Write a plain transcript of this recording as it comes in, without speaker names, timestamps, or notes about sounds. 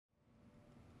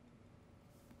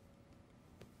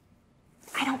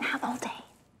have all day.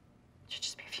 It should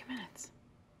just be a few minutes.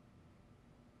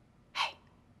 Hey,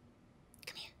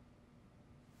 come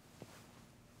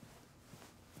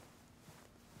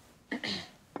here.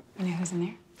 You know who's in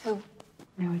there? Who?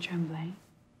 Noah Tremblay.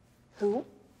 Who?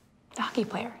 The hockey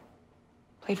player.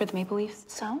 Played for the Maple Leafs.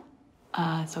 So?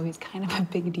 So he's kind of a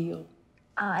big deal.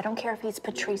 I don't care if he's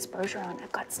Patrice Bergeron.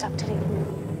 I've got stuff to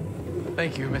do.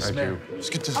 Thank you, Miss Smith. Let's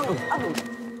get this. Oh,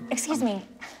 excuse me.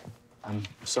 I'm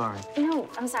sorry. No,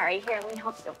 I'm sorry. Here, let me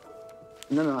help you.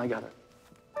 No, I got it.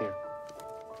 Here.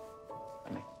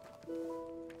 Let me.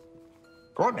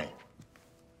 Courtney,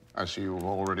 I see you've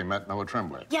already met Noah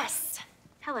Tremblay. Yes.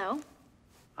 Hello.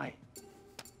 Hi.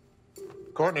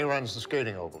 Courtney runs the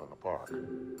skating oval in the park.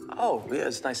 Oh, yeah,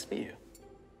 it's nice to meet you.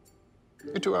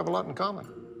 You two have a lot in common.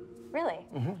 Really?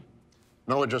 Mm-hmm.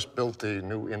 Noah just built the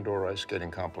new indoor ice skating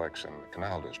complex in the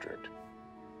Canal District.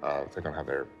 They're gonna have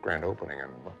their grand opening in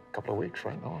a couple of weeks,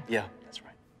 right, Noah? Yeah, that's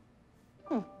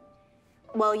right.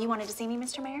 Well, you wanted to see me,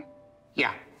 Mr. Mayor?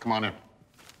 Yeah. Come on in.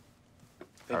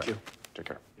 Thank you. Take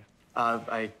care.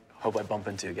 I hope I bump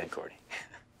into you again, Courtney.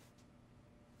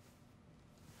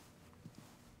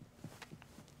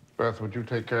 Beth, would you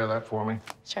take care of that for me?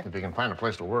 Sure. If you can find a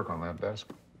place to work on that desk.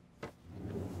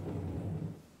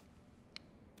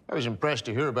 I was impressed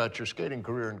to hear about your skating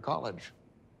career in college.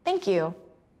 Thank you.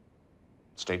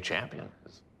 State champion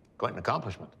is quite an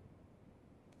accomplishment.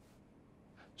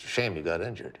 It's a shame you got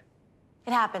injured.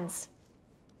 It happens.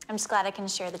 I'm just glad I can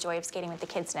share the joy of skating with the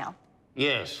kids now.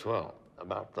 Yes, well,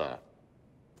 about that.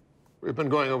 We've been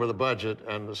going over the budget,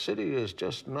 and the city is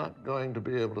just not going to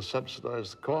be able to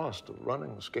subsidize the cost of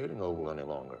running the skating oval any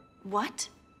longer. What?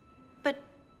 But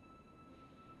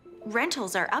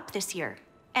rentals are up this year,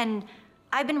 and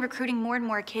I've been recruiting more and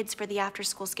more kids for the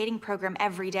after-school skating program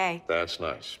every day. That's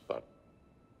nice, but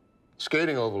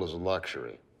skating oval is a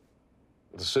luxury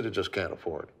the city just can't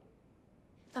afford.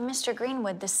 But Mr.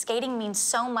 Greenwood, the skating means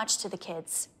so much to the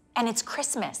kids, and it's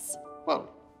Christmas. Well,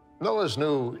 Noah's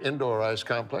new indoor ice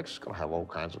complex is going to have all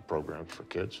kinds of programs for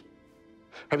kids.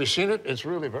 Have you seen it? It's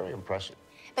really very impressive.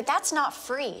 But that's not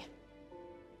free.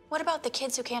 What about the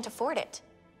kids who can't afford it?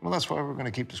 Well, that's why we're going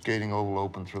to keep the skating oval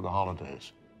open through the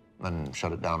holidays, then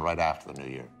shut it down right after the New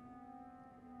Year.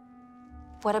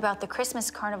 What about the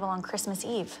Christmas carnival on Christmas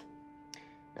Eve?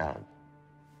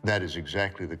 That is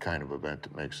exactly the kind of event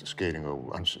that makes the skating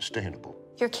oval unsustainable.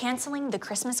 You're canceling the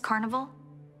Christmas carnival?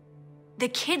 The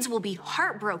kids will be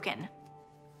heartbroken.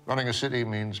 Running a city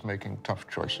means making tough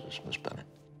choices, Miss Bennett.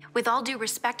 With all due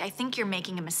respect, I think you're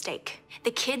making a mistake.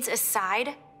 The kids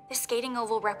aside, the skating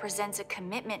oval represents a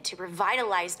commitment to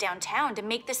revitalize downtown, to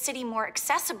make the city more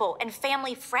accessible and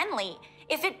family-friendly.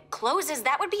 If it closes,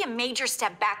 that would be a major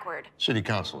step backward. City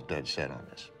Council is dead set on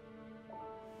this.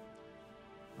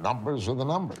 Numbers are the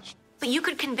numbers. But you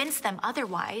could convince them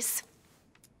otherwise.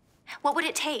 What would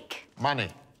it take? Money.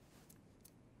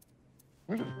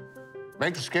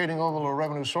 Make the skating oval a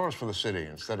revenue source for the city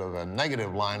instead of a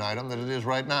negative line item that it is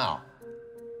right now.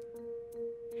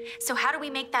 So how do we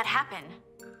make that happen?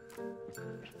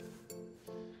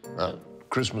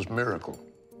 Christmas miracle.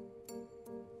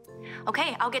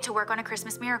 Okay, I'll get to work on a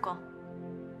Christmas miracle.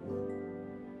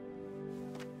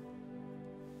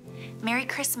 Merry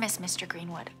Christmas, Mr.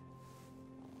 Greenwood.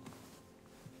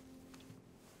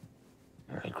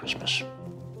 Merry Christmas.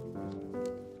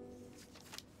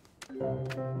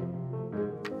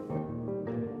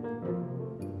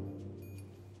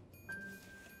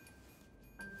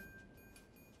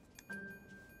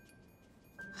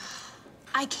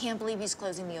 I can't believe he's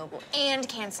closing the Oval and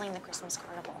canceling the Christmas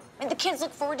Carnival. And the kids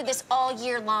look forward to this all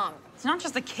year long. It's not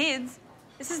just the kids.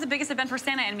 This is the biggest event for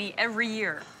Santa and me every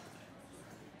year.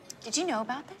 Did you know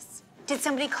about this? Did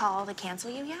somebody call to cancel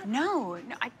you yet? No,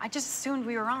 I just assumed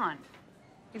we were on.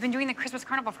 We've been doing the Christmas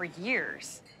Carnival for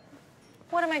years.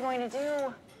 What am I going to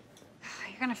do?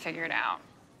 You're gonna figure it out.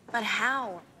 But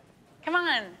how? Come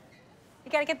on.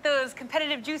 You gotta get those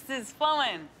competitive juices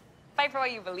flowing. Fight for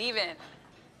what you believe in.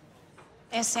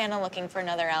 Is Santa looking for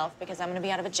another elf because I'm gonna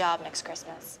be out of a job next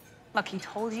Christmas? Look, he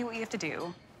told you what you have to do.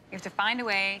 You have to find a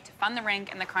way to fund the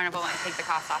rink and the carnival and take the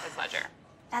cost off his ledger.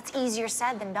 That's easier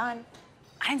said than done.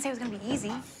 I didn't say it was gonna be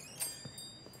easy.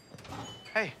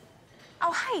 Hey.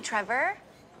 Oh, hi, Trevor.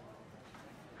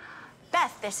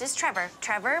 Beth, this is Trevor.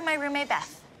 Trevor, my roommate,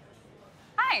 Beth.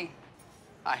 Hi.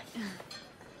 Hi.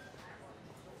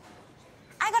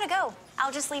 I gotta go.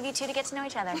 I'll just leave you two to get to know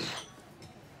each other.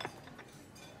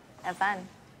 Have fun.